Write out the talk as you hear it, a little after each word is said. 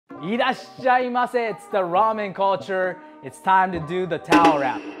Irashaimase, it's the ramen culture. It's time to do the towel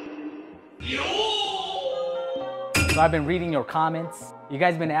wrap. So I've been reading your comments. You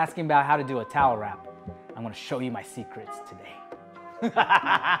guys have been asking about how to do a towel wrap. I'm gonna show you my secrets today.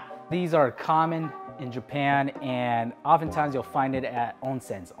 These are common in Japan, and oftentimes you'll find it at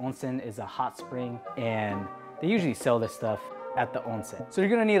onsens. Onsen is a hot spring, and they usually sell this stuff at the onsen. So you're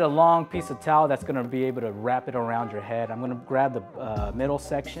gonna need a long piece of towel that's gonna be able to wrap it around your head. I'm gonna grab the middle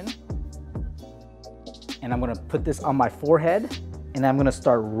section, and I'm gonna put this on my forehead, and I'm gonna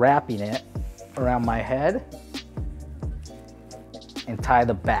start wrapping it around my head and tie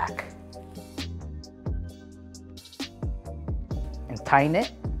the back. And tighten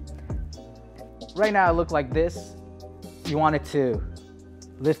it. Right now I look like this. You want it to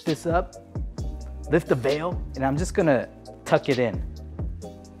lift this up, lift the veil, and I'm just gonna tuck it in.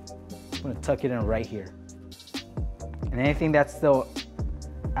 I'm gonna tuck it in right here. And anything that's still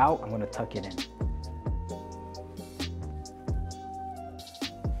out, I'm gonna tuck it in.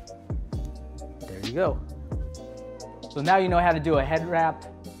 There you go. So now you know how to do a head wrap.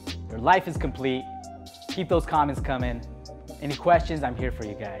 Your life is complete. Keep those comments coming. Any questions, I'm here for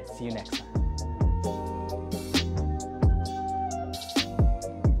you guys. See you next time.